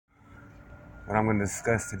What I'm going to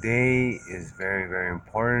discuss today is very, very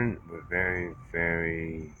important, but very,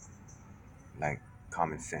 very like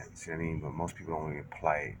common sense. You know what I mean? But most people don't really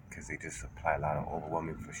apply it because they just apply a lot of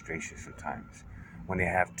overwhelming frustration sometimes. When they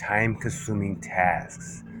have time consuming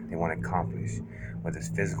tasks they want to accomplish, whether it's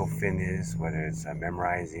physical fitness, whether it's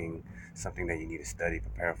memorizing something that you need to study,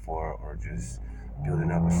 prepare for, or just building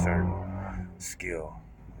up a certain skill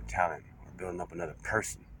or talent, or building up another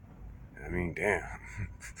person. I mean, damn,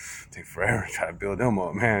 take forever to try to build them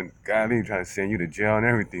up, man. Golly, try to send you to jail and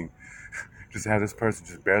everything. Just have this person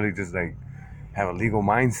just barely just like have a legal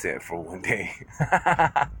mindset for one day.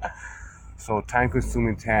 So time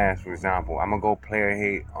consuming tasks, for example, I'm gonna go player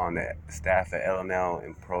hate on the staff at LNL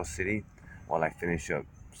in Pro City while I finish up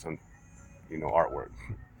some, artwork.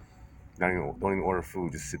 Don't even order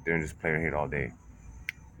food, just sit there and just player hate all day.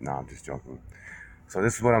 No, I'm just joking. So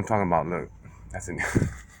this is what I'm talking about. Look, that's it.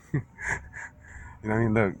 You know what I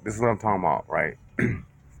mean? Look, this is what I'm talking about, right?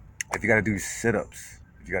 If you got to do sit-ups,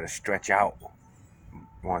 if you got to stretch out,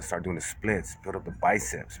 you want to start doing the splits, build up the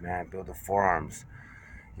biceps, man, build the forearms.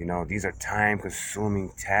 These are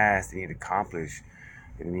time-consuming tasks that you need to accomplish.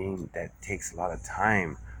 You know what I mean? That takes a lot of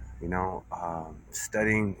time.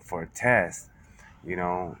 Studying for a test.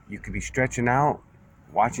 You could be stretching out,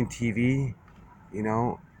 watching TV. You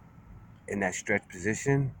know, in that stretch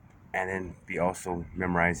position, and then be also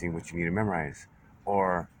memorizing what you need to memorize,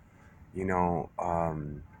 or you know,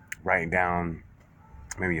 um, writing down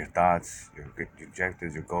maybe your thoughts, your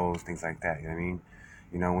objectives, your goals, things like that. You know what I mean?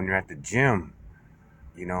 When you're at the gym,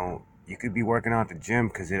 you could be working out at the gym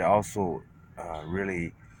because it also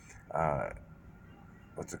really, uh,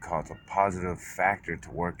 what's it called? It's a positive factor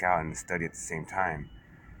to work out and study at the same time.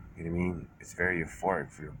 You know what I mean? It's very euphoric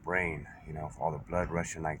for your brain, for all the blood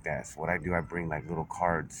rushing like that. So what I do, I bring like little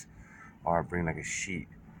cards or I bring like a sheet,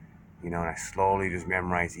 and I slowly just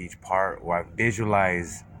memorize each part or I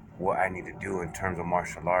visualize what I need to do in terms of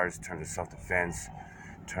martial arts, in terms of self-defense,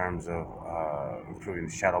 in terms of improving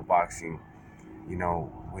the shadow boxing,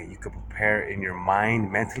 where you could prepare in your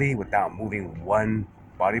mind mentally without moving one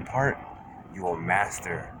body part, you will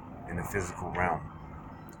master in the physical realm.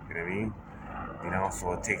 You know what I mean?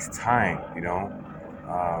 So it takes time,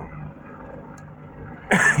 Um,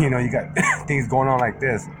 you got things going on like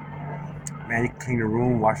this. Man, you can clean your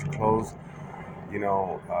room, wash your clothes,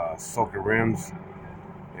 soak your rims.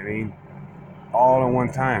 I mean, all at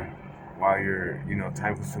one time while you're,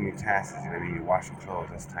 time consuming tasks. You know what I mean? You're washing clothes,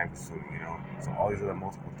 that's time consuming. So all these other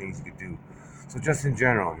multiple things you could do. So just in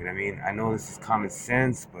general, you know what I mean? I know this is common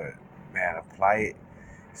sense, but man, apply it,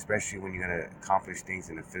 especially when you're gonna accomplish things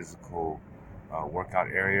in the physical workout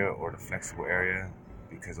area or the flexible area,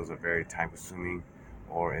 because those are very time consuming,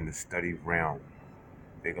 or in the study realm.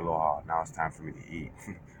 Big aloha. Now it's time for me to eat.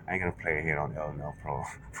 I ain't gonna play a hit on LNL Pro.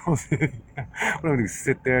 I'm gonna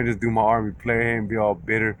sit there and just do my army play and be all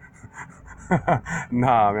bitter.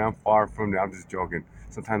 Nah, man, I'm far from that. I'm just joking.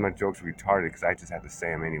 Sometimes my jokes are retarded because I just have to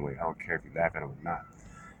say them anyway. I don't care if you laugh at them or not.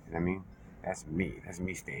 You know what I mean? That's me. That's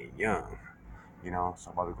me staying young. So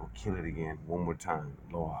I'm about to go kill it again one more time.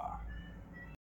 Aloha.